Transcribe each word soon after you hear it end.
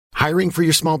Hiring for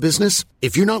your small business?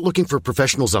 If you're not looking for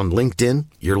professionals on LinkedIn,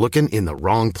 you're looking in the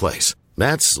wrong place.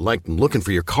 That's like looking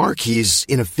for your car keys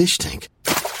in a fish tank.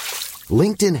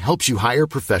 LinkedIn helps you hire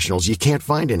professionals you can't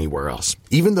find anywhere else,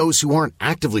 even those who aren't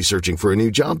actively searching for a new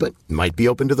job but might be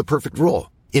open to the perfect role.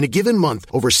 In a given month,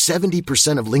 over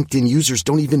 70% of LinkedIn users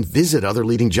don't even visit other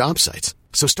leading job sites.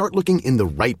 So start looking in the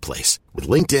right place. With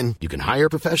LinkedIn, you can hire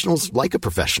professionals like a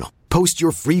professional. Post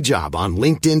your free job on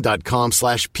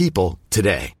linkedin.com/people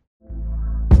today.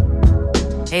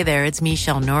 Hey there, it's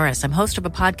Michelle Norris. I'm host of a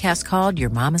podcast called Your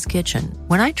Mama's Kitchen.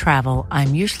 When I travel,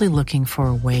 I'm usually looking for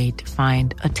a way to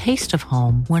find a taste of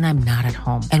home when I'm not at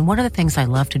home. And one of the things I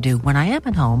love to do when I am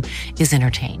at home is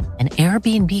entertain. And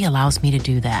Airbnb allows me to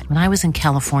do that. When I was in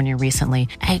California recently,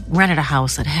 I rented a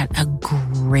house that had a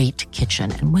great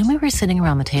kitchen. And when we were sitting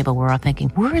around the table, we're all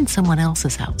thinking, we're in someone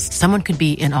else's house. Someone could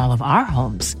be in all of our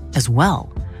homes as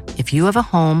well. If you have a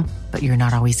home, but you're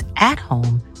not always at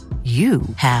home, you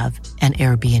have an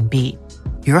Airbnb.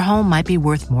 Your home might be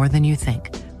worth more than you think.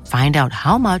 Find out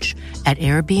how much at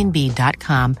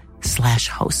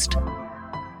airbnb.com/host.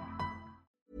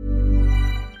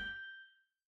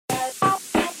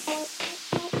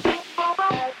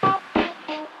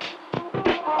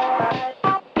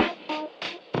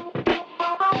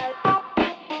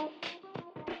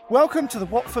 Welcome to the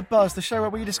Watford Buzz, the show where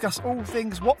we discuss all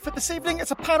things Watford. This evening,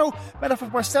 it's a panel made up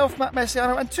of myself, Matt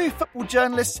Messiano, and two football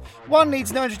journalists. One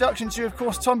needs no introduction to, of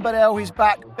course, Tom Bedell, who's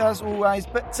back, as always.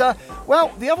 But, the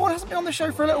other one hasn't been on the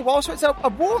show for a little while, so it's a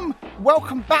warm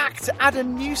welcome back to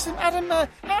Adam Newsom. Adam,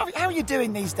 how are you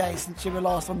doing these days since you were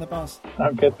last on the Buzz?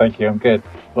 I'm good, thank you. I'm good.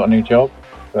 Got a new job,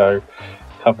 so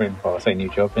covering, well, I say new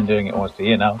job, been doing it almost a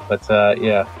year now, but,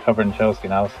 covering Chelsea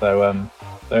now, so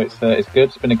it's good.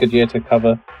 It's been a good year to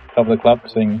cover the club,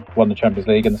 seeing won the Champions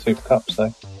League and the Super Cup.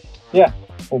 So, yeah,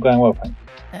 all going well, thanks.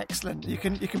 Excellent. You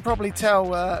can probably tell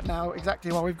now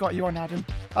exactly why we've got you on, Adam.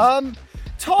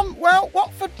 Tom, well,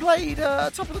 Watford played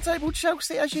top of the table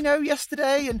Chelsea, as you know,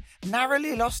 yesterday and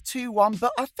narrowly lost 2-1.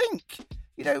 But I think,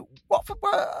 Watford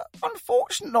were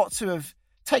unfortunate not to have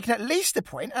taken at least a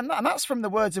point, and that's from the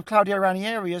words of Claudio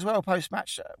Ranieri as well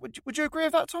post-match. Would you agree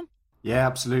with that, Tom? Yeah,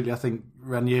 absolutely. I think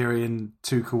Ranieri and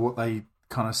Tuchel, what they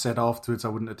kind of said afterwards, I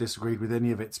wouldn't have disagreed with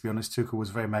any of it, to be honest. Tuchel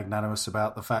was very magnanimous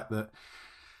about the fact that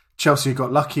Chelsea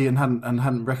got lucky and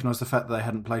hadn't recognised the fact that they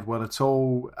hadn't played well at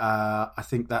all. I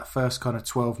think that first kind of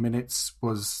 12 minutes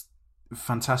was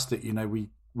fantastic. We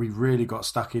really got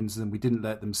stuck into them. We didn't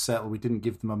let them settle. We didn't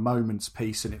give them a moment's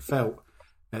peace, and it felt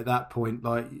at that point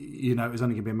like, it was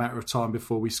only going to be a matter of time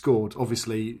before we scored.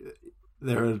 Obviously,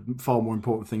 there are far more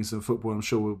important things than football. I'm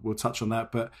sure we'll touch on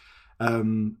that, but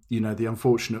the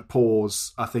unfortunate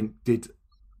pause, I think, did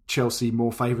Chelsea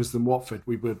more favours than Watford.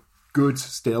 We were good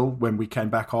still when we came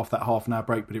back off that half an hour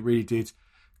break, but it really did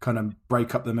kind of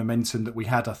break up the momentum that we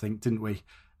had, I think, didn't we?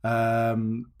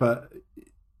 But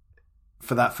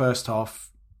for that first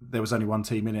half, there was only one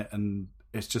team in it, and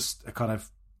it's just a kind of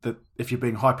that. If you're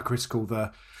being hypercritical,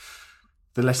 the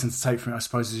lesson to take from it, I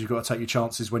suppose, is you've got to take your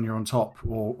chances when you're on top,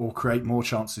 or create more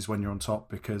chances when you're on top,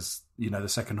 because the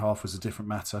second half was a different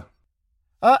matter.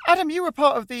 Adam, you were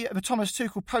part of the Thomas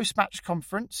Tuchel post-match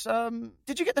conference.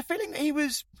 Did you get the feeling that he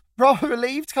was rather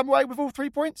relieved to come away with all 3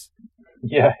 points?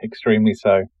 Yeah, extremely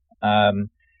so.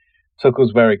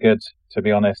 Tuchel's very good, to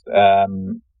be honest.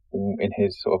 In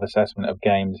his sort of assessment of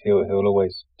games, he'll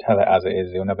always tell it as it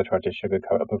is. He'll never try to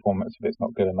sugarcoat a performance if it's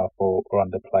not good enough, or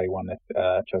underplay one if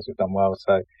Chelsea have done well.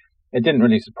 So it didn't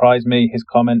really surprise me, his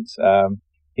comments.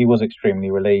 He was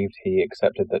extremely relieved. He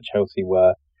accepted that Chelsea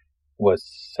was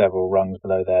several rungs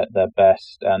below their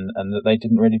best, and that they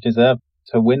didn't really deserve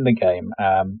to win the game.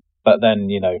 But then,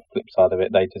 flip side of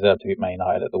it, they deserved to beat Man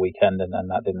United at the weekend, and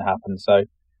that didn't happen. So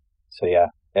yeah,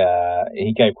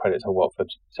 he gave credit to Watford,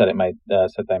 said they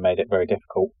made it very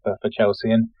difficult for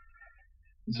Chelsea, and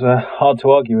it's hard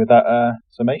to argue with that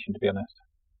summation, to be honest.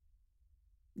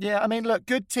 Yeah, I mean, look,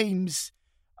 good teams,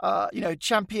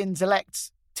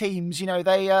 champions-elect teams,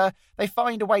 they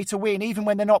find a way to win even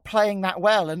when they're not playing that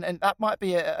well, and that might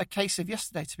be a case of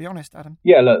yesterday, to be honest, Adam.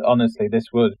 Yeah, look, honestly,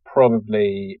 this was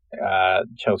probably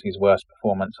Chelsea's worst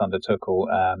performance under Tuchel.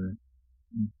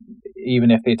 Even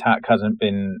if the attack hasn't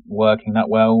been working that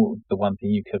well, the one thing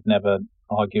you could never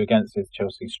argue against is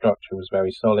Chelsea's structure was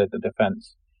very solid. The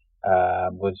defence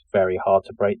was very hard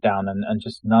to break down, and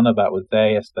just none of that was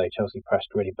there yesterday. Chelsea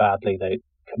pressed really badly. They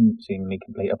couldn't seemingly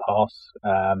complete a pass.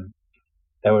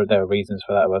 There were reasons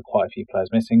for that. There were quite a few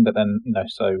players missing, but then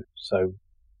so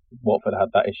Watford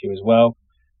had that issue as well.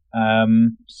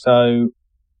 So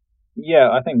Yeah,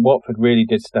 I think Watford really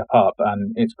did step up,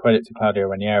 and it's credit to Claudio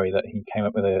Ranieri that he came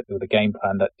up with a game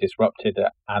plan that disrupted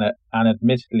an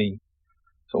admittedly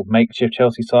sort of makeshift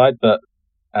Chelsea side, but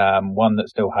one that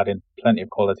still had plenty of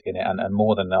quality in it, and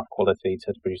more than enough quality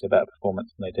to produce a better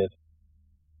performance than they did.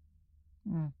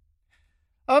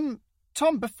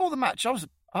 Tom, before the match,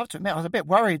 I have to admit, I was a bit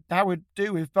worried how we'd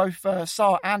do with both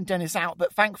Sarr and Dennis out,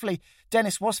 but thankfully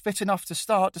Dennis was fit enough to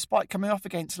start despite coming off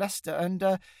against Leicester, and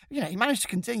he managed to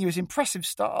continue his impressive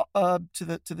start to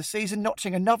the season,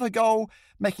 notching another goal,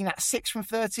 making that 6 from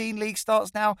 13 league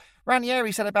starts now.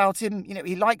 Ranieri said about him,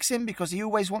 he likes him because he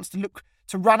always wants to look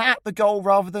to run at the goal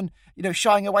rather than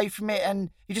shying away from it, and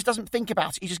he just doesn't think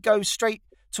about it. He just goes straight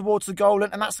towards the goal,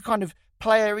 and that's the kind of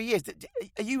player he is.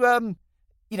 Are you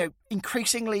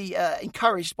increasingly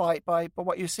encouraged by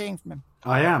what you're seeing from him?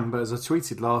 I am, but as I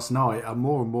tweeted last night, I'm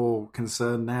more and more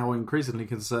concerned now, increasingly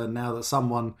concerned now that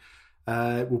someone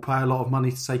will pay a lot of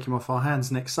money to take him off our hands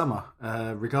next summer,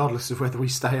 regardless of whether we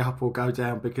stay up or go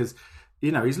down, because,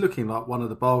 he's looking like one of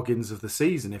the bargains of the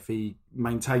season if he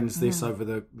maintains this over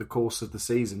the course of the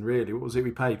season, really. What was it we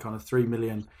paid? Kind of £3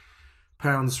 million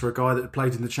for a guy that had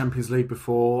played in the Champions League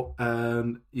before,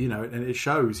 and it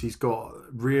shows he's got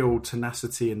real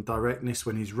tenacity and directness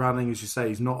when he's running. As you say,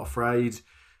 he's not afraid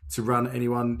to run at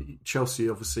anyone. Chelsea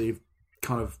obviously have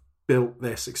kind of built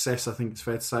their success, I think it's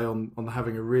fair to say, on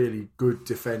having a really good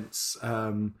defence.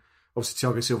 Obviously,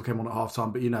 Thiago Silva came on at half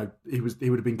time, but he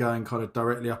would have been going kind of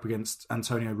directly up against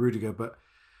Antonio Rudiger, but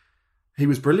he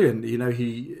was brilliant.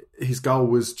 His goal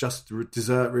was just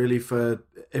dessert, really, for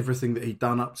everything that he'd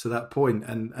done up to that point.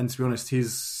 And to be honest,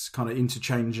 his kind of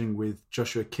interchanging with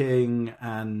Joshua King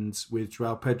and with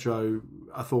Joao Pedro,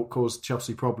 I thought caused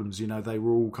Chelsea problems. They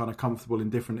were all kind of comfortable in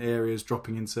different areas,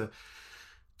 dropping into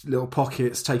little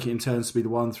pockets, taking it in turns to be the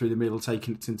one through the middle,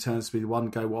 taking it in turns to be the one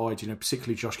go wide.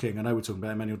 Particularly Josh King. I know we're talking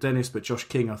about Emmanuel Dennis, but Josh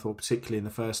King, I thought particularly in the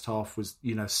first half was,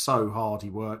 so hard he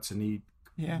worked, and he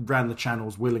ran the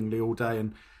channels willingly all day.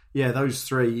 And those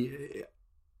three,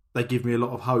 they give me a lot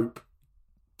of hope,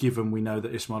 given we know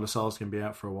that Ismaila Sarr's going to be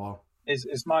out for a while. Is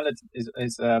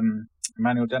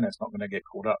Emmanuel Dennis not going to get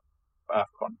called up for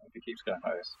AFCON if he keeps going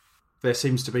like this? There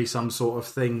seems to be some sort of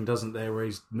thing, doesn't there, where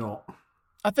he's not.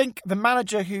 I think the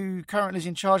manager who currently is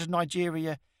in charge of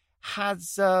Nigeria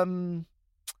has a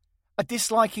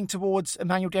disliking towards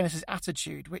Emmanuel Dennis's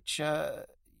attitude, which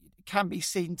can be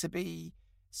seen to be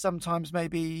sometimes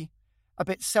maybe a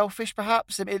bit selfish,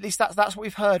 perhaps. At least that's what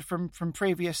we've heard from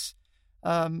previous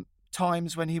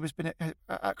times when he was been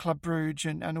at Club Brugge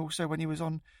and also when he was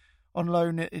on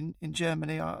loan in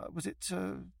Germany. Was it?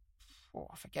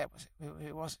 I forget.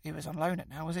 He was on loan at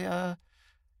now.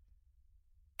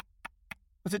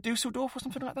 Was it Dusseldorf or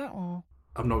something like that? Or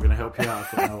I'm not going to help you out.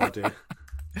 I've got no idea.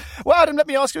 Well, Adam, let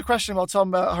me ask you a question while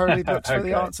Tom hurriedly looks for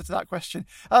the answer to that question.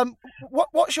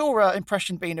 What's your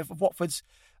impression been of Watford's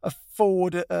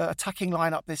forward attacking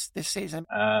lineup this season?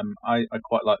 I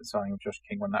quite like the signing of Josh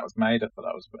King when that was made. I thought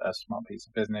that was a smart piece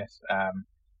of business.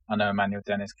 I know Emmanuel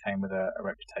Dennis came with a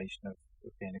reputation of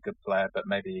being a good player, but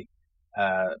maybe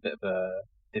a bit of a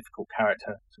difficult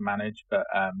character to manage. But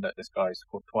that this guy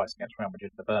scored twice against Real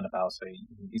Madrid at the Bernabeu, so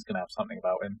he's going to have something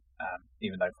about him.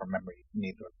 Even though from memory,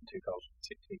 neither of the two goals were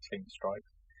particularly clean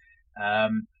strikes.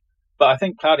 But I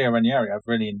think Claudio Ranieri, I've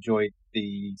really enjoyed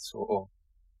the sort of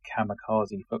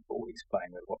kamikaze football he's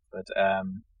playing with Watford.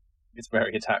 It's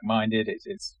very attack-minded.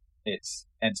 It's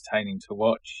entertaining to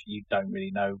watch. You don't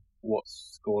really know what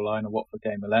scoreline or what the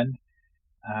game will end,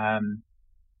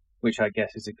 which I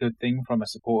guess is a good thing from a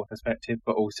supporter perspective.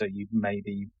 But also, you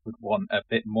maybe would want a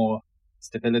bit more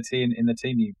stability in the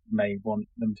team. You may want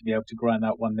them to be able to grind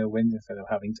out 1-0 wins instead of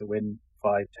having to win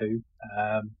 5-2.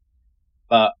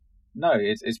 But no,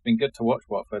 it's been good to watch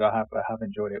Watford. I have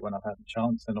enjoyed it when I've had the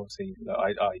chance, and obviously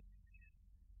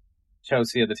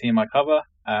Chelsea are the team I cover,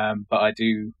 but I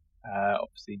do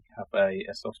obviously have a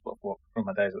soft spot for from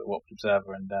my days at the Watford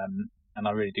Observer, and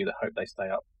I really do hope they stay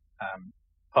up.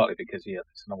 Partly because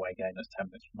it's an away game that's 10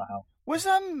 minutes from my house. Was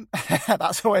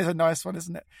that's always a nice one,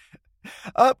 isn't it?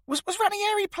 Was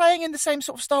Ranieri playing in the same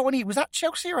sort of style when he was at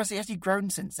Chelsea, or has he grown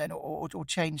since then, or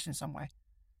changed in some way?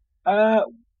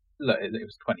 Look, it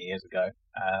was 20 years ago.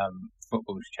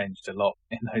 Football's changed a lot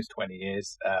in those 20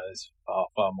 years. There's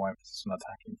far more emphasis on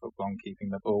attacking football, on keeping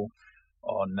the ball,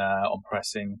 on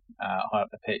pressing high up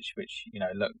the pitch. Which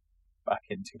look back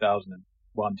in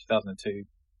 2001, 2002,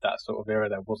 that sort of era,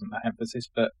 there wasn't that emphasis.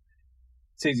 But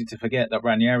it's easy to forget that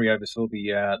Ranieri oversaw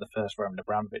the first Roman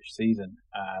Abramovich season.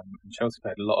 And Chelsea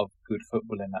played a lot of good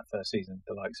football in that first season,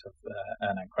 the likes of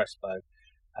Hernan Crespo,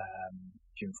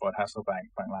 Jim Floyd Hasselbank,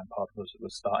 Frank Lampard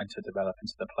was starting to develop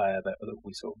into the player that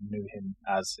we sort of knew him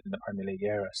as in the Premier League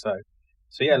era. So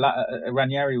yeah,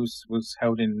 Ranieri was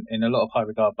held in a lot of high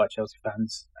regard by Chelsea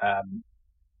fans.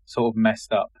 Sort of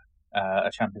messed up a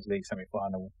Champions League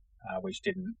semi-final, which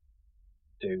didn't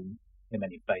do him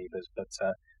any favours,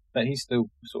 but he's still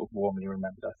sort of warmly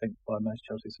remembered, I think, by most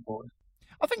Chelsea supporters.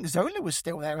 I think Zola was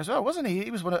still there as well, wasn't he?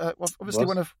 He was one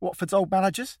of Watford's old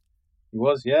managers. He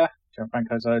was, yeah.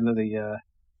 Gianfranco Zola,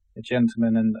 the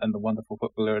gentleman and the wonderful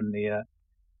footballer, and the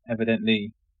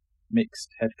evidently mixed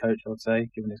head coach, I would say,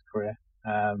 given his career.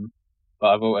 But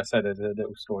I've always said there's a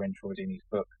little story in Troy Deeney's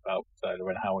book about Zola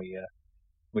and how he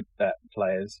would bet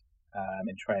players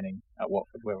in training at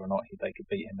Watford whether or not they could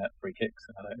beat him at free kicks,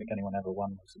 and I don't think anyone ever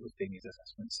won. Was Deeney's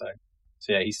assessment. So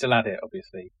yeah, he still had it,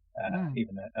 obviously,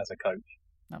 even as a coach.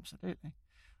 Absolutely.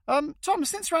 Tom,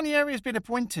 since Ranieri has been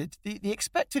appointed, the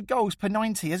expected goals per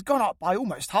 90 has gone up by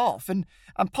almost half, and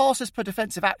passes per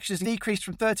defensive action has decreased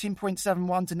from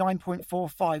 13.71 to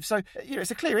 9.45. So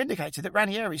it's a clear indicator that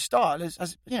Ranieri's style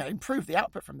has improved the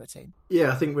output from the team.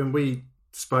 Yeah, I think when we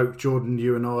spoke, Jordan,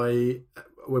 you and I,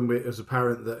 when it was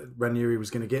apparent that Ranieri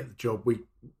was going to get the job, we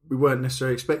weren't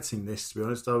necessarily expecting this, to be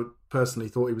honest. I personally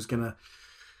thought he was going to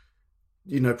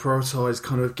prioritise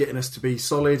kind of getting us to be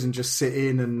solid and just sit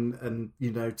in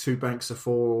and 2 banks of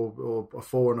 4 or a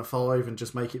 4 and a 5 and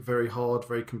just make it very hard,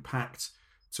 very compact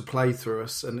to play through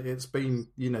us. And it's been,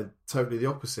 totally the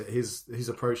opposite. His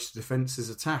approach to defence is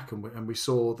attack, and we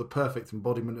saw the perfect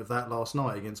embodiment of that last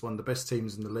night against one of the best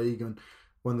teams in the league and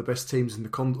one of the best teams in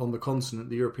on the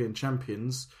continent, the European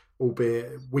champions,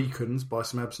 albeit weakened by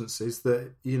some absences.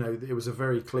 That it was a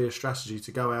very clear strategy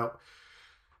to go out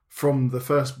from the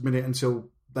first minute until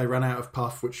they ran out of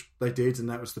puff, which they did, and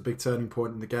that was the big turning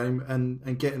point in the game,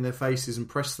 and get in their faces and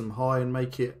press them high and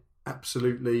make it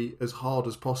absolutely as hard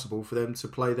as possible for them to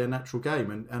play their natural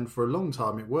game. And for a long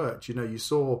time it worked. You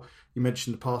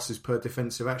mentioned the passes per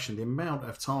defensive action, the amount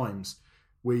of times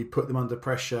we put them under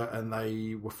pressure and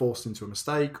they were forced into a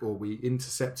mistake, or we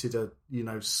intercepted a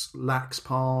lax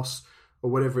pass or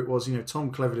whatever it was.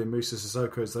 Tom Cleverley and Moussa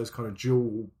Sissoko's, those kind of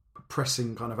dual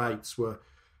pressing kind of eights were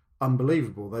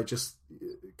unbelievable. They just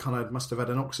kind of must have had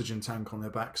an oxygen tank on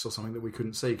their backs or something that we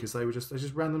couldn't see, because they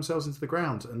just ran themselves into the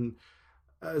ground. And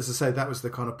as I say, that was the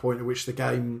kind of point at which the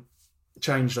game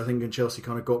changed, I think, and Chelsea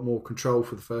kind of got more control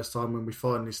for the first time when we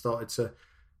finally started to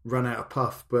run out of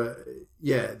puff. But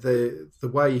yeah, the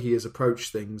way he has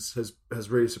approached things has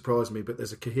really surprised me. But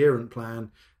there's a coherent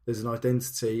plan, there's an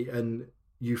identity, and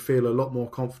you feel a lot more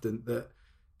confident that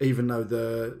even though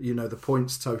the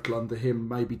points total under him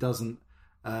maybe doesn't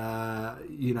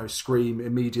scream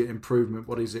immediate improvement.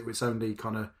 What is it? It's only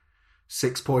kind of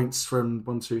 6 points from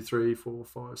 1, 2, 3, 4,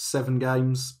 5, 7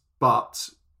 games. But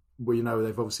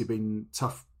they've obviously been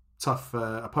tough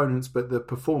opponents, but the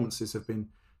performances have been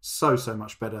so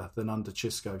much better than under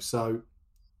Xisco. So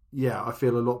yeah, I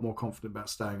feel a lot more confident about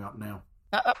staying up now.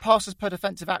 That passes per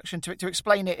defensive action, to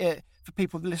explain it for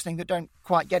people listening that don't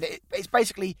quite get it,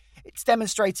 it's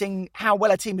demonstrating how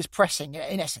well a team is pressing,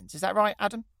 in essence. Is that right,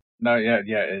 Adam? No, yeah,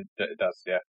 it does,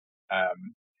 yeah.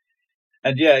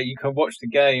 And yeah, you can watch the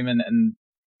game and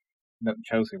look,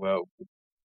 Chelsea were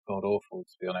god awful,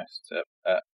 to be honest,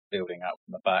 at building out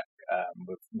from the back,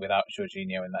 without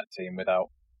Jorginho in that team,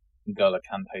 without N'Golo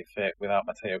Kante fit, without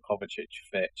Mateo Kovacic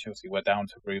fit. Chelsea were down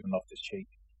to Ruben Loftus-Cheek,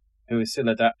 who is still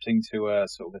adapting to a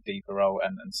sort of a deeper role,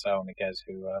 and Saul Niguez,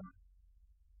 who,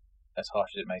 as harsh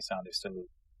as it may sound, is still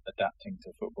adapting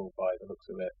to football by the looks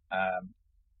of it.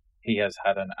 He has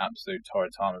had an absolute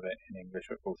torrid time of it in English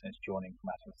football since joining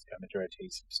from Atletico Madrid.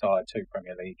 He's started 2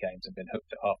 Premier League games and been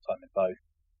hooked at half-time in both,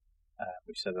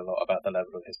 which says a lot about the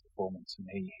level of his performance, and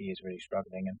he is really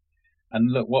struggling.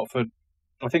 And look,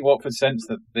 I think Watford sensed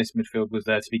that this midfield was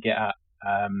there to be get at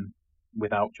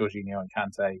without Jorginho and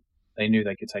Kante. They knew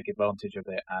they could take advantage of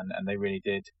it, and they really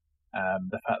did.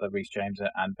 The fact that Reece James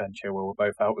and Ben Chilwell were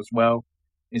both out as well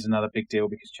is another big deal,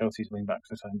 because Chelsea's wing-backs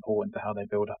are so important to how they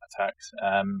build up attacks.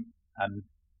 And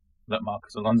look,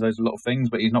 Marcos Alonso's a lot of things,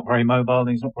 but he's not very mobile, and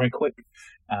he's not very quick,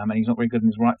 and he's not very good on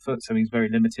his right foot, so he's very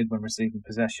limited when receiving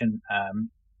possession.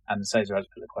 And Cesar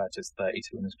Azpilicueta is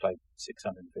 32 and has played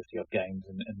 650 odd games,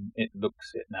 and it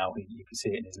looks it now. You can see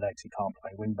it in his legs. He can't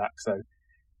play wing-back, so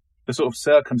the sort of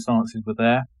circumstances were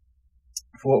there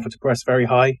for Watford to press very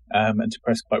high and to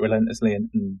press quite relentlessly, and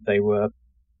they were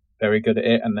very good at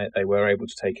it, and they were able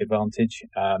to take advantage.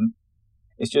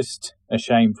 It's just a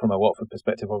shame from a Watford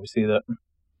perspective, obviously, that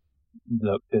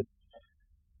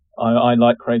I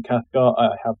like Craig Cathcart.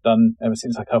 I have done ever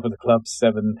since I covered the club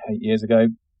 7-8 years ago,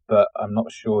 but I'm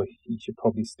not sure he should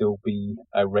probably still be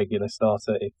a regular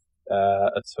starter if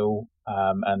at all.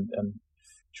 And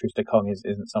Troost-Ekong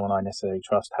isn't someone I necessarily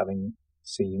trust, having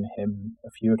seen him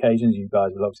a few occasions. You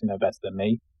guys will obviously know better than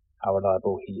me how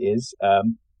reliable he is.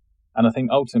 And I think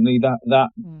ultimately that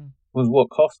was what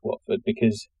cost Watford,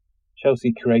 because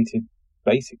Chelsea created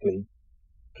basically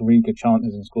 3 good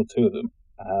chances and scored 2 of them,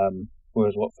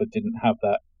 whereas Watford didn't have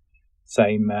that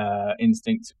same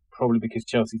instinct, probably because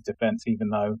Chelsea's defence, even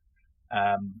though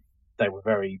they were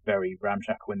very, very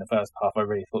ramshackle in the first half, I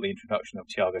really thought the introduction of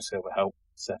Thiago Silva helped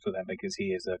settle them, because he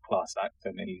is a class act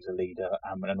and he's a leader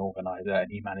and an organiser,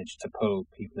 and he managed to pull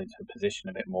people into position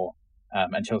a bit more.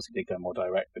 And Chelsea did go more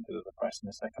direct because of the press in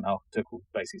the second half. Tuchel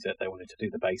basically said they wanted to do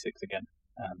the basics again,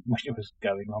 which was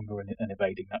going longer and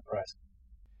evading that press.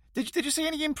 Did you see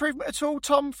any improvement at all,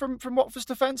 Tom, from Watford's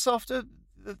defence after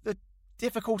the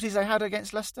difficulties they had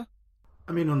against Leicester?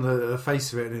 I mean, on the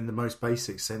face of it, and in the most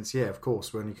basic sense, yeah, of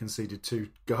course, we only conceded 2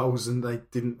 goals and they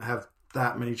didn't have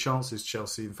that many chances,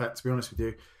 Chelsea. In fact, to be honest with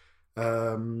you,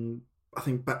 I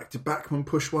think did Backman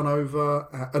push one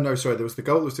over? There was the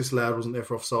goal that was disallowed, wasn't there,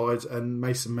 for offside, and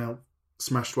Mason Mount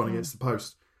smashed one against the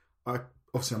post.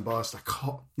 Obviously, I'm biased. I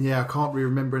can't really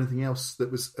remember anything else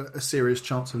that was a serious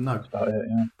chance of note. That's about it,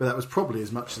 yeah. But that was probably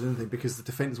as much as anything because the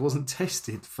defence wasn't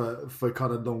tested for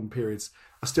kind of long periods.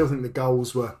 I still think the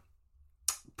goals were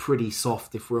pretty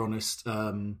soft, if we're honest.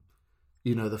 The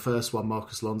first one,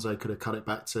 Marcus Alonso could have cut it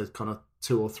back to kind of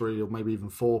 2 or 3 or maybe even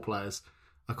 4 players.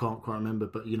 I can't quite remember,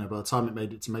 but by the time it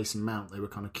made it to Mason Mount, they were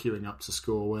kind of queuing up to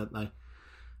score, weren't they?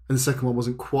 And the second one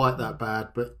wasn't quite that bad,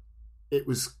 but it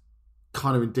was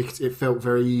kind of indicative. It felt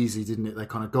very easy, didn't it? They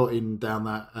kind of got in down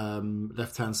that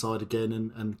left-hand side again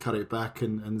and cut it back,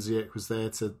 and Ziyech was there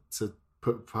to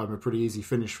put home a pretty easy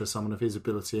finish for someone of his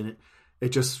ability. And it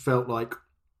just felt like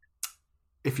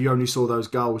if you only saw those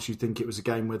goals, you'd think it was a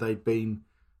game where they'd been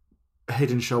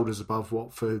head and shoulders above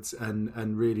Watford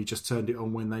and really just turned it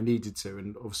on when they needed to.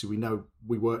 And obviously we know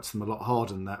we worked them a lot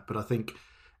harder than that, but I think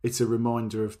it's a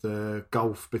reminder of the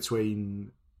gulf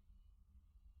between,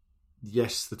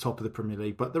 yes, the top of the Premier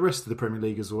League, but the rest of the Premier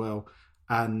League as well,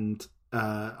 and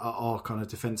our kind of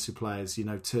defensive players,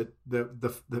 to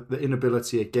the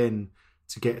inability again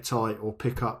to get tight or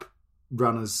pick up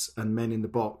runners and men in the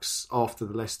box after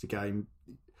the Leicester game.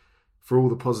 For all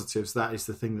the positives, that is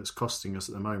the thing that's costing us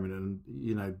at the moment.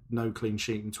 And, no clean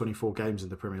sheet in 24 games in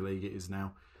the Premier League it is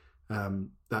now.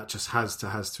 That just has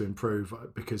to improve,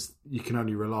 because you can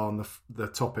only rely on the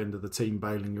top end of the team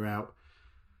bailing you out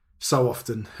so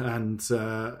often. And,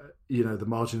 the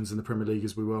margins in the Premier League,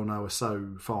 as we well know, are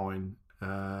so fine.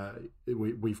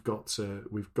 We've got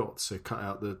to cut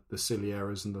out the silly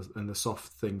errors and the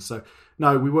soft things. So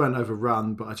no, we weren't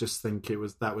overrun, but I just think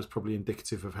that was probably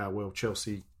indicative of how well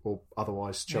Chelsea or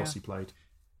otherwise Chelsea played.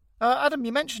 Adam,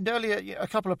 you mentioned earlier a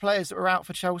couple of players that were out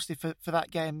for Chelsea for that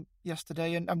game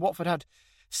yesterday, and Watford had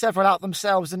several out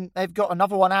themselves, and they've got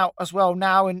another one out as well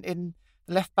now in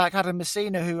left back Adam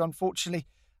Messina, who unfortunately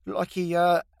looked like he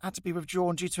had to be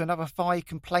withdrawn due to another thigh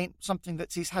complaint, something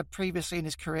that he's had previously in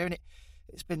his career, and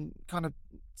it's been kind of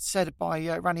said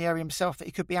by Ranieri himself that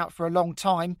he could be out for a long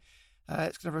time.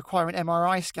 It's going to require an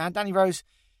MRI scan. Danny Rose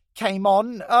came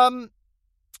on.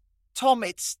 Tom,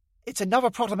 it's another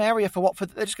problem area for Watford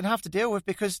that they're just going to have to deal with,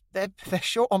 because they're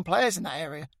short on players in that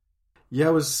area. Yeah,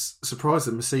 I was surprised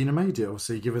that Messina made it,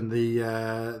 obviously, given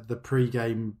the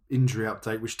pre-game injury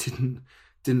update, which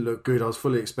didn't look good. I was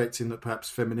fully expecting that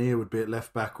perhaps Femenir would be at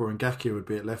left back or Ngakia would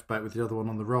be at left back with the other one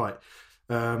on the right.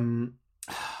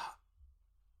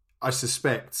 I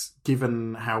suspect,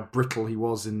 given how brittle he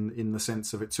was in the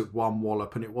sense of it took one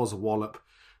wallop, and it was a wallop,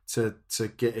 to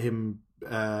get him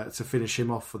to finish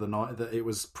him off for the night, that it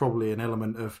was probably an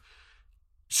element of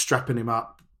strapping him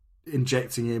up,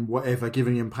 injecting him, whatever,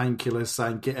 giving him painkillers,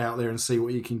 saying, get out there and see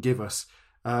what you can give us.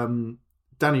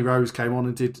 Danny Rose came on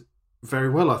and did very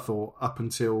well, I thought, up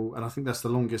until, and I think that's the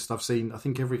longest I've seen. I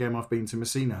think every game I've been to,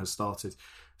 Messina has started.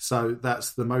 So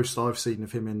that's the most I've seen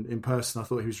of him in person. I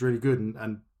thought he was really good,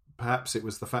 and perhaps it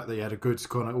was the fact that he had a good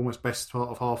kind of almost best part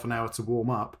of half an hour to warm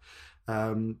up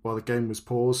while the game was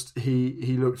paused.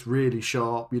 He looked really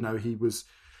sharp. He was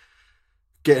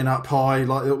getting up high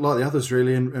like the others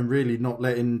really, and really not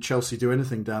letting Chelsea do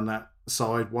anything down that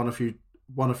side. Won a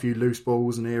few loose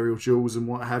balls and aerial duels and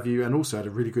what have you, and also had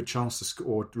a really good chance to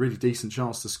score, or really decent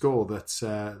chance to score that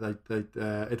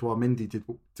Edouard Mendy did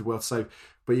well to save.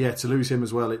 But yeah, to lose him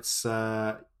as well, it's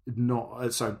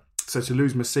not so. So to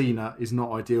lose Messina is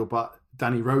not ideal, but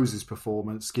Danny Rose's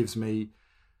performance gives me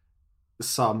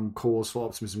some cause for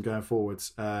optimism going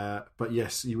forwards. But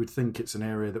yes, you would think it's an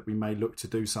area that we may look to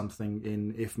do something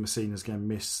in if Messina's going to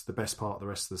miss the best part of the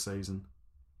rest of the season.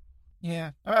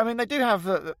 Yeah, I mean, they do have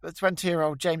the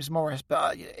 20-year-old James Morris,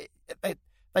 but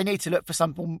they need to look for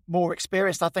someone more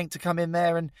experienced, I think, to come in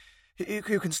there and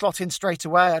who can slot in straight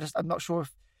away. I'm not sure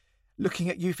if looking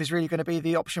at youth is really going to be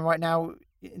the option right now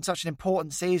in such an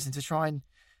important season to try and,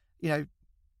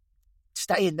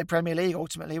 stay in the Premier League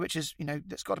ultimately, which is,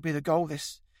 that's got to be the goal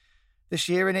this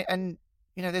year. And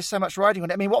there's so much riding on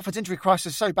it. I mean, Watford's injury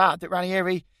crisis is so bad that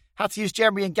Ranieri had to use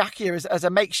Jeremy Ngakia as a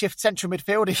makeshift central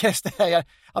midfielder yesterday.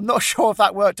 I'm not sure if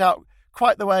that worked out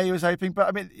quite the way he was hoping, but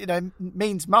I mean,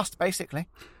 means must, basically.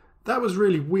 That was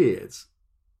really weird.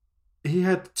 He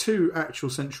had two actual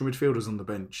central midfielders on the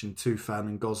bench in Tufan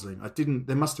and Gosling.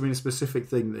 There must have been a specific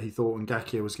thing that he thought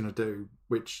Ngakia was going to do,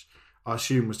 which I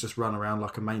assume was just run around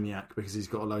like a maniac because he's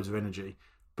got loads of energy.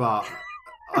 But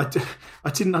I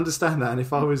didn't understand that. And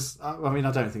if I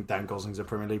don't think Dan Gosling's a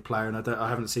Premier League player, and I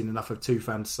haven't seen enough of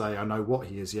Tufan to say I know what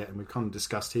he is yet. And we've kind of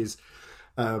discussed his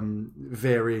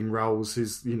varying roles.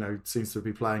 His, seems to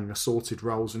be playing assorted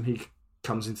roles, and he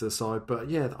comes into the side. But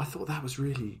yeah, I thought that was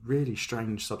really, really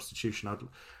strange substitution.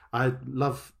 I'd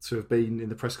love to have been in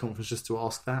the press conference just to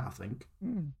ask that, I think.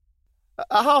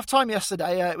 At half-time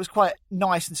yesterday, it was quite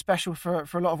nice and special for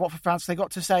a lot of Watford fans. They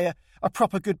got to say a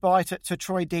proper goodbye to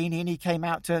Troy Deeney, and he came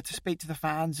out to speak to the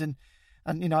fans and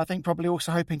I think probably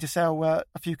also hoping to sell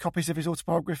a few copies of his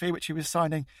autobiography, which he was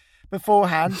signing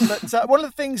beforehand. But one of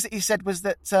the things that he said was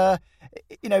that,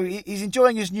 he's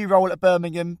enjoying his new role at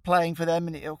Birmingham, playing for them.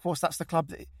 And of course, that's the club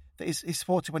that he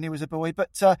supported when he was a boy. But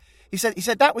he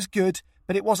said that was good,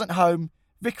 but it wasn't home.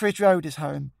 Vicarage Road is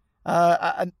home.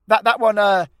 And that one,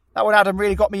 Adam,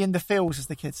 really got me in the feels, as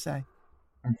the kids say.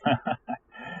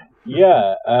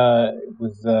 Yeah, it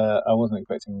was. I wasn't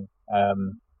expecting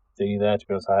Deeney there, to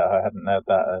be honest. I hadn't heard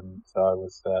that, so I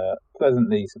was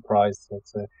pleasantly surprised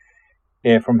to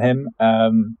hear from him.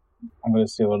 I'm going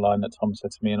to steal a line that Tom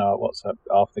said to me in our WhatsApp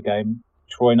after the game.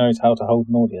 Troy knows how to hold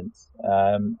an audience.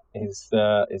 His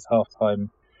halftime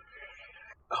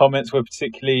comments were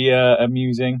particularly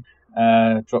amusing.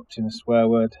 Dropped in a swear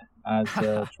word, as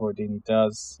Troy Deeney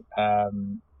does.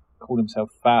 Called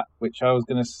himself fat, which I was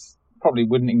going to probably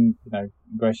wouldn't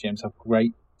ingratiate himself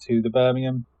great to the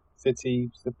Birmingham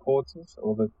City supporters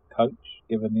or the coach,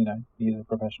 given he is a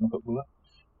professional footballer.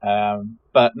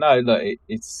 But no, look,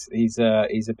 he's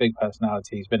a big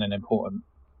personality. He's been an important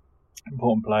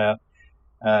player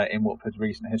in Watford's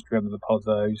recent history under the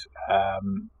Pozzos.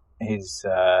 His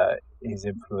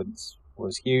influence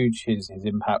was huge. His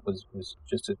impact was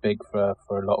just as big for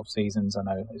a lot of seasons. I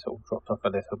know it sort of dropped off a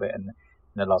little bit in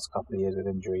the last couple of years with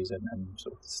injuries and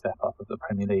sort of the step up of the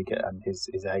Premier League and his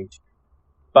age.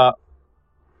 But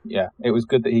yeah, it was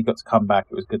good that he got to come back.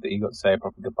 It was good that he got to say a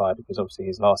proper goodbye, because obviously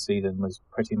his last season was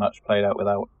pretty much played out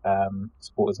without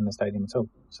supporters in the stadium at all.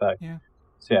 So yeah,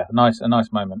 a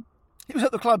nice moment. He was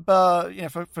at the club,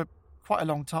 for quite a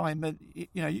long time, and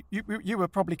you were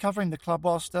probably covering the club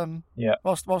whilst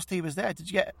he was there.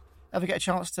 Did you ever get a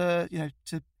chance to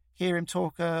hear him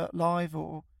talk live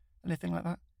or anything like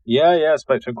that? Yeah, I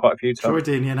spoke to him quite a few times. Troy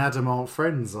Deeney and Adam aren't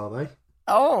friends, are they?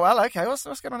 Oh, well, okay. What's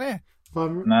going on here?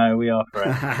 No, we are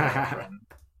friends.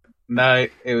 No,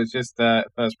 it was just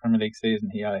first Premier League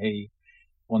season. He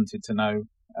wanted to know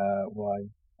why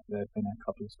there had been a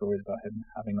couple of stories about him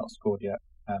having not scored yet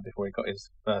before he got his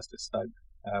first at Stoke.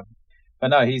 But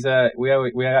no,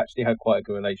 we actually had quite a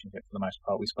good relationship for the most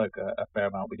part. We spoke a fair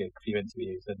amount. We did a few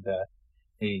interviews, and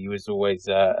he was always,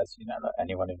 as you know, like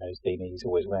anyone who knows Deeney, he's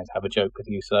always willing to have a joke with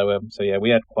you. So yeah, we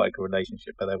had quite a good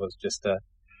relationship. But there was just a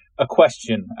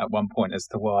question at one point as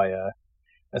to why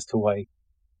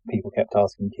people kept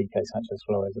asking Quique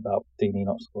Sanchez-Flores about Deeney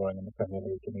not scoring in the Premier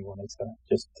League, and he wanted to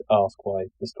just ask why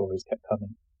the stories kept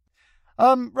coming.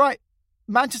 Right.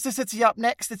 Manchester City up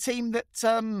next, the team that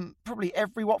probably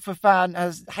every Watford fan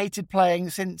has hated playing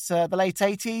since the late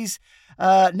 80s.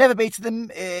 Never beaten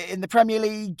them in the Premier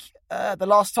League. The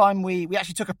last time we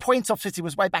actually took a point off City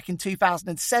was way back in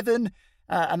 2007.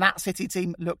 And that City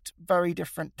team looked very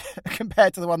different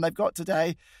compared to the one they've got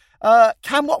today.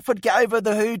 Can Watford get over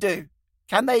the hoodoo?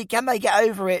 Can they get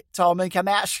over it, Tom? And can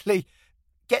they actually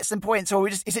get some points? Or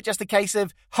is it just a case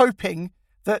of hoping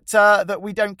that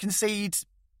we don't concede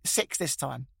 6 this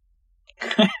time?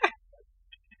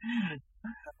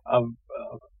 I'm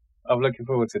looking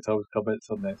forward to Tom's comments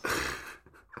on this.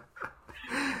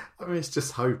 I mean, it's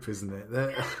just hope, isn't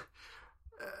it?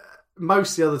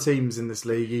 Most of the other teams in this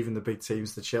league, even the big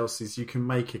teams, the Chelseas, you can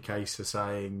make a case for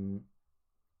saying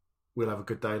we'll have a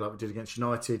good day like we did against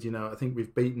United. I think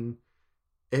we've beaten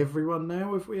everyone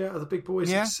now, have we, out of the big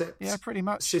boys, except pretty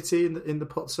much City in the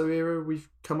Pozzo era. We've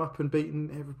come up and beaten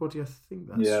everybody. I think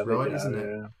that's right, isn't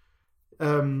it?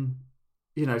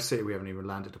 City, we haven't even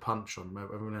landed a punch on them. We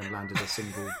haven't even landed a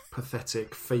single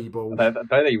pathetic, feeble I don't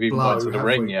think you've even blow, gone to the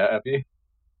ring yet, have you?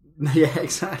 Yeah,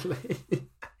 exactly.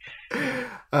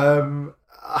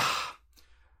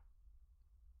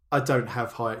 I don't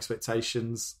have high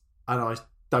expectations, and I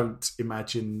don't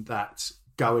imagine that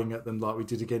going at them like we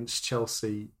did against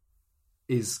Chelsea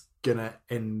is going to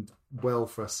end well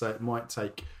for us. So it might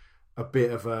take a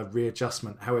bit of a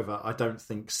readjustment. However, I don't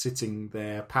think sitting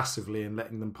there passively and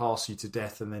letting them pass you to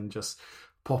death and then just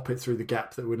pop it through the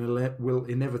gap that will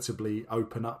inevitably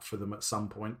open up for them at some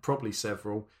point, probably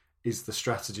several, is the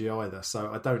strategy either. So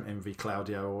I don't envy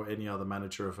Claudio or any other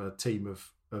manager of a team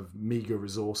of meagre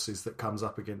resources that comes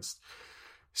up against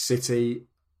City.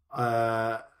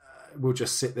 We'll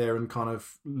just sit there and kind of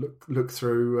look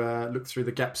through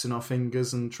the gaps in our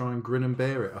fingers and try and grin and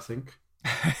bear it, I think.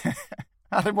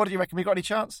 Adam, what do you reckon? We got any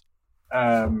chance?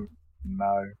 No,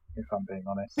 if I'm being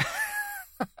honest.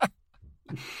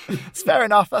 It's fair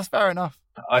enough. That's fair enough.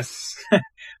 I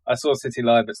saw City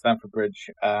live at Stamford Bridge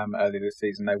earlier this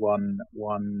season. They won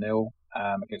 1-0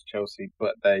 against Chelsea,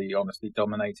 but they honestly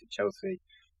dominated Chelsea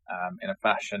in a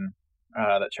fashion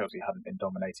that Chelsea hadn't been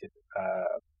dominated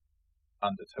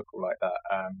under Tuchel like that.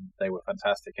 They were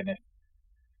fantastic, and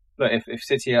if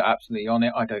City are absolutely on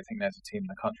it, I don't think there's a team in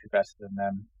the country better than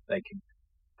them. They can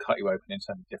cut you open in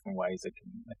so many different ways. They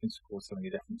can score so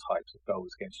many different types of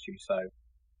goals against you. So,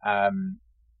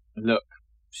 look,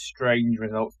 strange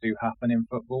results do happen in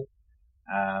football,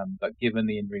 but given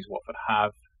the injuries Watford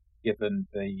have, given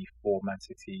the form Man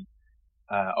City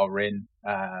are in,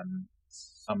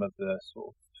 some of the sort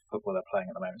of football they're playing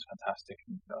at the moment is fantastic.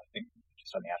 And I think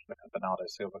just only had to look at Bernardo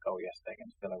Silva goal yesterday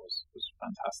against Villa was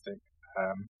fantastic.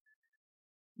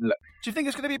 Look, do you think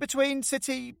it's going to be between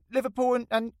City, Liverpool,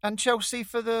 and Chelsea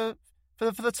for the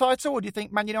title, or do you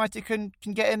think Man United can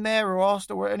get in there, or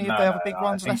Arsenal, or any of the other big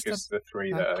ones? I think Leicester? it's the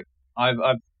three that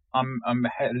are. I'm a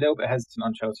little bit hesitant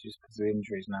on Chelsea just because of the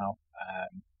injuries now.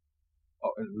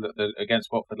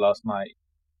 Against Watford last night,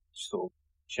 sort of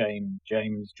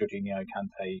James, Jorginho,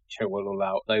 Kante, Chilwell all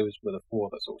out. Those were the four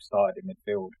that sort of started in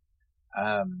midfield.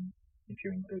 If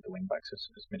you include the wing backs as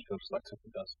midfielders like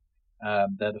Tuchel does.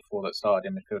 They're the four that started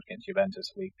in midfield against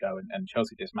Juventus a week ago, and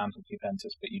Chelsea dismantled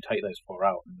Juventus, but you take those four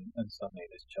out and suddenly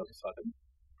this Chelsea side are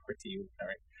pretty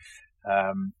ordinary.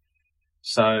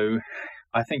 So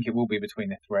I think it will be between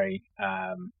the three.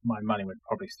 My money would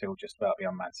probably still just about be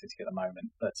on Man City at the moment,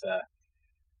 but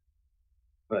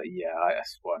yeah,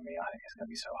 that's what I mean. I think it's going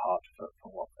to be so hard for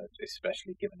Watford,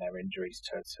 especially given their injuries,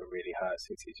 to really hurt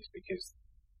City, just because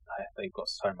they've got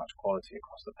so much quality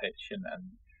across the pitch and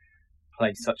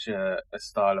play such a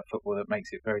style of football that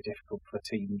makes it very difficult for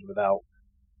teams without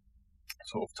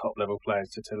sort of top level players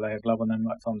to lay a glove on them,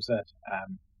 like Tom said.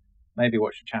 Maybe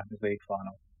watch the Champions League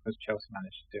final because Chelsea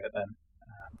managed to do it then.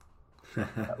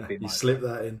 That would be you slip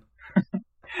that in.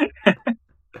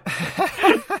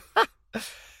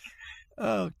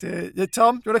 Oh dear,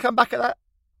 Tom, do you want to come back at that?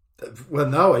 Well,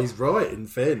 no, he's right. In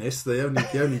fairness, the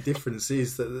only difference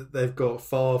is that they've got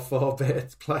far better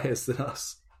players than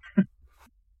us.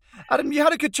 Adam, you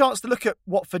had a good chance to look at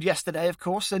Watford yesterday, of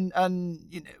course, and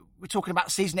we're talking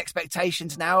about season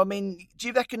expectations now. I mean, do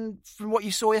you reckon from what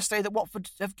you saw yesterday that Watford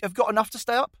have got enough to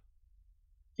stay up?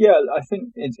 Yeah, I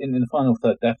think it's in the final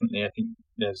third, definitely. I think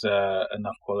there's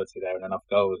enough quality there and enough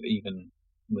goals, even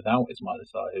without Ismail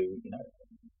Assar, who,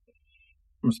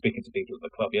 from speaking to people at the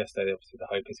club yesterday, obviously the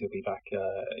hope is he'll be back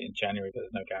in January, but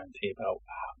there's no guarantee about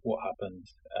what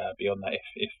happens beyond that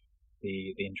if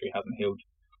the injury hasn't healed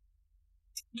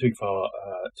too far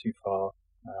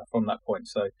from that point.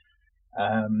 So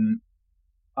I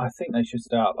think they should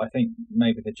start. I think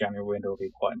maybe the January window will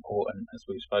be quite important, as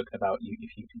we've spoken about.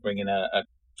 If you can bring in a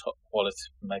top quality,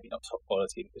 maybe not top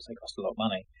quality because they cost a lot of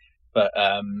money, but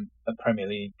a Premier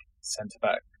League centre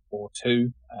back or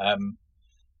two,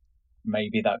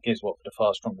 maybe that gives Watford a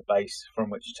far stronger base from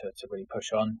which to really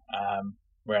push on.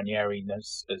 Ranieri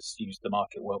has used the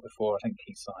market well before. I think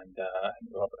he signed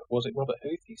Robert Huth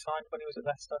he signed when he was at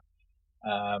Leicester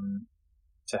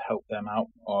to help them out,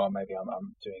 or maybe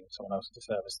I'm doing someone else a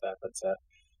disservice there.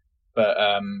 But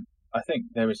I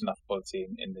think there is enough quality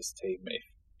in this team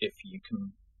if you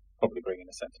can probably bring in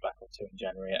a centre back or two in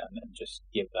January and just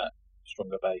give that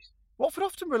stronger base. Watford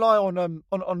often rely on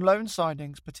loan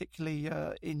signings, particularly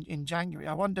in January.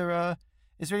 I wonder,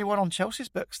 is there anyone on Chelsea's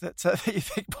books that you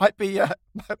think might be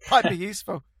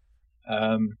useful?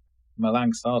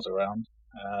 Malang Sarr's around,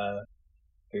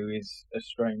 who is a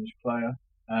strange player,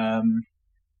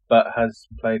 but has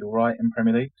played all right in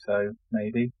Premier League, so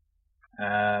maybe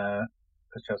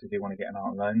because Chelsea do want to get him out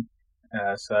on loan,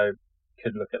 so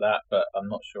could look at that, but I'm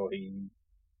not sure he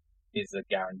is a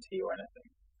guarantee or anything.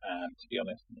 To be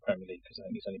honest, in the Premier League, because I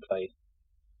think he's only played,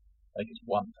 I think it's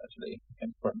once actually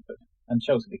against Brentford, and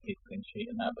Chelsea did keep a clean sheet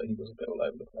in that, but he was a bit all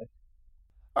over the place.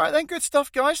 All right then, good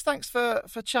stuff, guys. Thanks for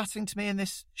chatting to me in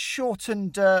this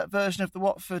shortened version of the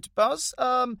Watford Buzz.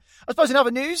 I suppose in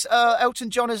other news,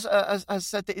 Elton John has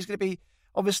said that he's going to be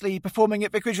obviously performing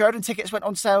at Vicarage Road, and tickets went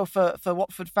on sale for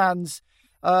Watford fans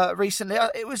recently.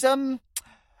 It was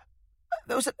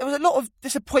there was a lot of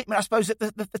disappointment, I suppose, that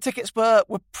the tickets were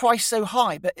priced so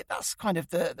high, but that's kind of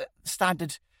the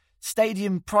standard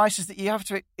stadium prices that you have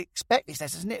to expect these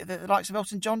days, isn't it? The likes of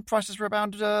Elton John prices were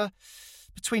around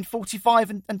between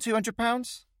 £45 and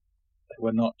 £200. They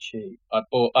were not cheap. I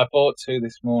bought 2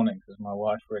 this morning because my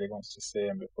wife really wants to see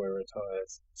him before he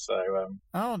retires. So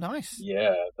oh, nice.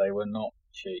 Yeah, they were not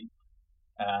cheap,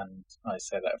 and I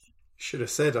said that. Should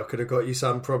have said I could have got you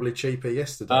some probably cheaper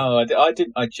yesterday. Oh, I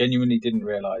didn't. I genuinely didn't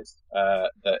realise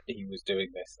that he was doing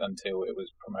this until it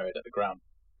was promoted at the ground,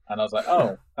 and I was like,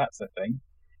 "Oh, that's the thing."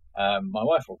 My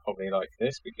wife will probably like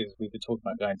this because we've been talking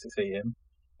about going to see him,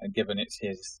 and given it's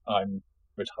his I'm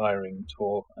retiring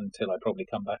tour until I probably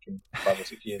come back in 5 or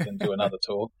 6 years and do another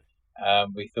tour,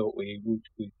 we thought we'd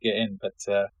get in, but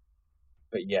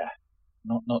yeah,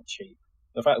 not cheap.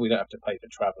 The fact that we don't have to pay for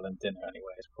travel and dinner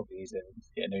anyway is probably easier to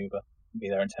get an Uber, be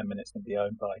there in 10 minutes and be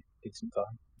home by decent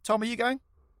time. Tom, are you going?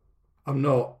 I'm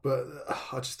not, but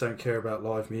I just don't care about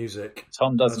live music.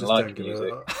 Tom doesn't like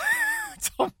music.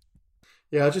 Tom.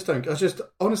 Yeah,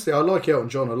 honestly, I like Elton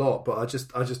John a lot, but I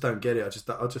just don't get it. I just,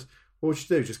 what would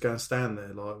you do? Just go and stand there?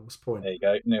 Like, what's the point? There you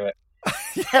go, knew it.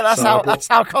 Yeah, that's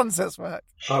how concerts work.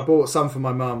 I bought some for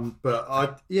my mum, but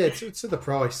to the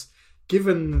price.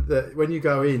 Given that when you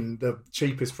go in, the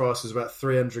cheapest price is about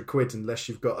 £300 unless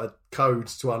you've got a code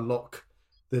to unlock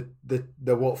the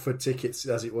Watford tickets,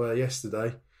 as it were, yesterday.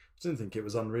 I didn't think it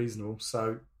was unreasonable.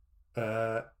 So,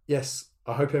 yes,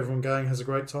 I hope everyone going has a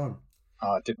great time.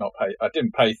 Oh, I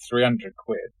didn't pay £300.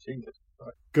 Jesus.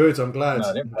 Good, I'm glad. No,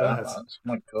 I didn't pay that much.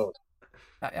 My God.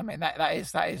 I mean, that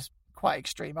is quite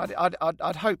extreme.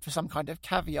 I'd hope for some kind of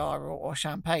caviar or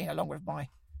champagne along with my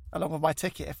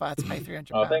ticket if I had to pay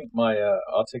 £300. I think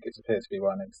our tickets appear to be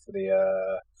right next to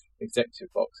the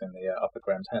executive box in the upper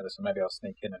Graham's Heather, so maybe I'll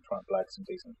sneak in and try and blag some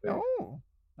decent food.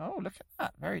 Oh, look at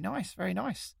that! Very nice, very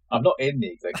nice. I'm not in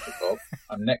the executive box.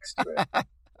 I'm next to it.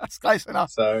 That's close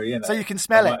enough. So so you can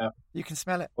smell it. You can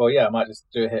smell it. Well, yeah, I might just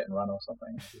do a hit and run or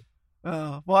something.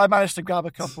 Oh, well, I managed to grab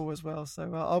a couple as well,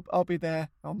 so I'll be there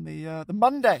on the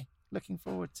Monday. Looking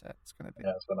forward to it. It's going to be.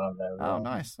 Yeah, that's when I'm there. Oh,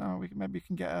 nice. Oh, maybe we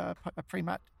can get a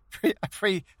pre-match. A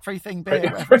free thing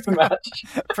beer.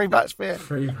 Pre-match beer.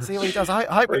 See what he does.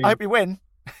 I hope we win.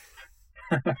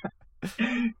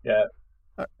 Yeah.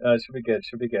 Should be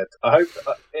good. I hope,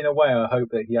 in a way,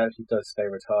 that he actually does stay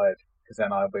retired, because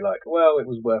then I'll be like, well, it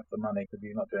was worth the money because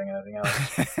he's not doing anything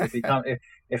else.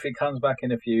 if he comes back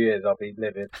in a few years, I'll be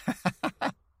livid.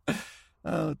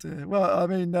 Oh dear. Well, I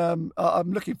mean,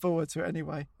 I'm looking forward to it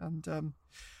anyway, and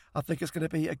I think it's going to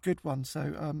be a good one.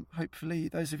 So hopefully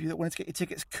those of you that wanted to get your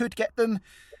tickets could get them,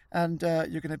 and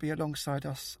you're going to be alongside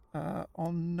us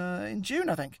in June,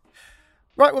 I think.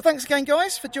 Right, well, thanks again,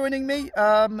 guys, for joining me.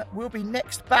 We'll be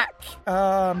next back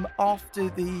after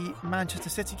the Manchester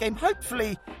City game,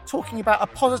 hopefully talking about a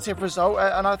positive result.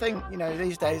 And I think,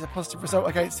 these days a positive result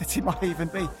against City might even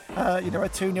be, a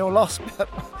 2-0 loss. But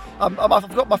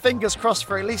I've got my fingers crossed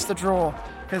for at least a draw,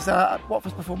 because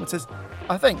Watford's performances,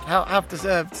 I think, have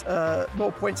deserved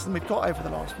more points than we've got over the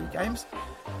last few games.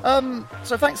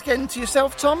 So thanks again to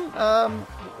yourself, Tom.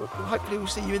 Hopefully we'll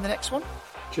see you in the next one.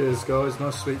 Cheers, guys.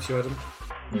 Nice to speak to you, Adam.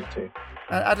 You too.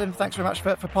 Adam, thanks very much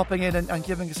for popping in and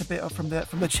giving us a bit from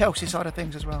the Chelsea side of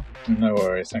things as well. No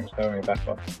worries. Thanks for having me back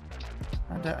on.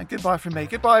 And goodbye from me.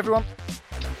 Goodbye, everyone.